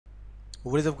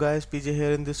What is up guys, PJ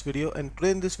here in this video, and today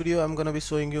in this video I'm gonna be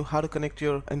showing you how to connect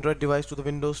your Android device to the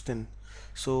Windows 10.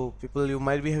 So people, you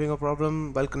might be having a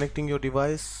problem while connecting your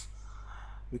device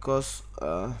because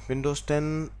Windows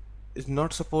 10 is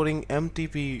not supporting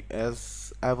MTP.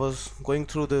 As I was going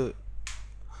through the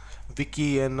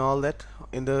wiki and all that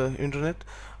in the internet,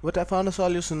 but I found a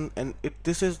solution, and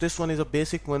this one is a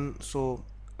basic one. So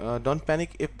don't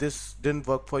panic if this didn't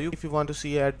work for you. If you want to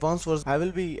see an advanced version, I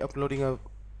will be uploading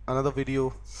another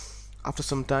video after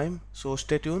some time, so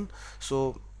stay tuned.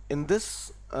 So in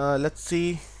this let's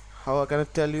see how I can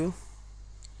tell you.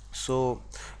 So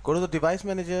go to the device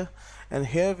manager, and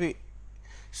here we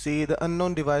see the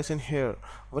unknown device. In here,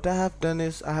 what I have done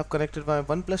is I have connected my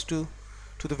OnePlus 2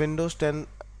 to the Windows 10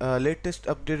 latest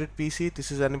updated PC.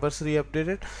 This is anniversary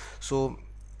updated, so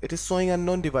it is showing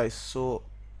unknown device. So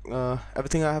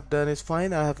everything I have done is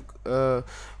fine. I have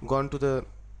gone to the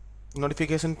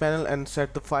notification panel and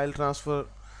set the file transfer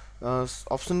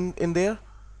option in there.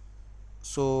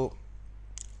 So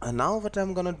now what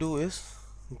I'm gonna do is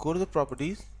go to the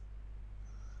properties,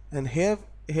 and here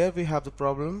we have the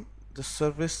problem. The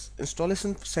service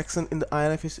installation section in the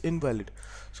INF is invalid.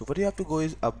 So what you have to go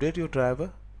is update your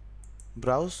driver,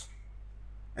 browse,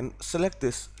 and select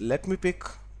this. Let me pick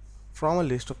from a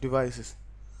list of devices.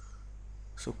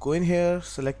 So go in here,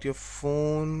 select your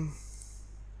phone,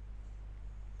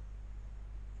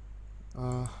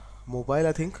 mobile,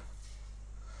 I think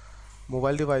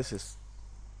mobile devices.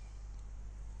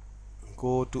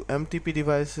 Go to MTP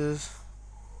devices.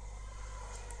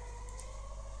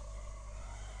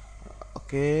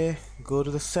 Okay, go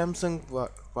to the Samsung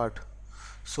part.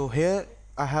 So here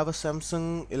I have a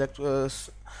Samsung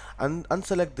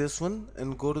unselect this one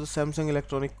and go to the Samsung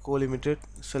Electronic Co Limited.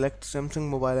 Select Samsung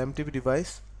mobile MTP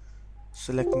device,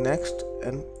 select next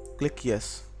and click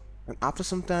yes, and after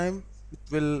some time it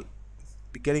will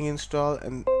be getting installed,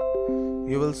 and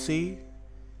you will see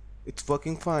it's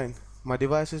working fine. My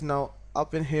device is now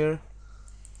up in here,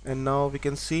 and now we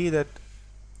can see that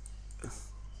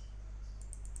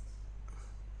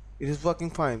it is working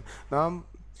fine. Now I'm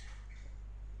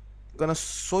gonna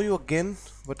show you again.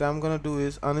 What I'm gonna do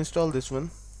is uninstall this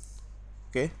one.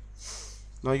 Okay,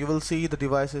 now you will see the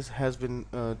devices has been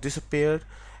disappeared,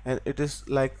 and it is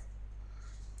like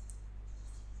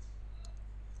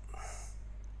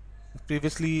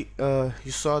previously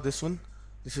you saw this one.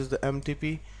 This is the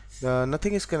MTP.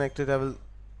 Nothing is connected. I will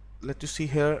let you see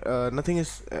here. Nothing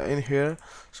is in here.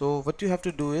 So what you have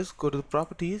to do is go to the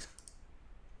properties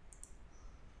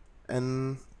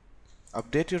and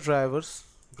update your drivers,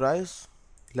 browse,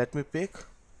 let me pick,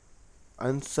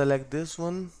 unselect this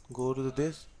one, go to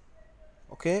this,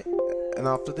 okay, and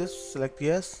after this select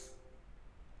yes,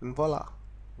 and voila,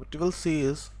 what you will see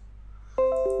is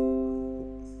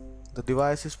the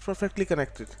device is perfectly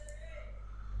connected.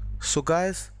 So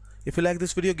guys, if you like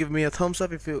this video, give me a thumbs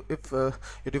up. If your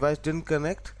device didn't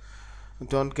connect,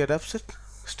 don't get upset,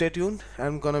 stay tuned.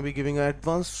 I'm gonna be giving an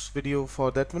advanced video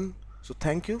for that one. So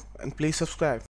thank you, and please subscribe.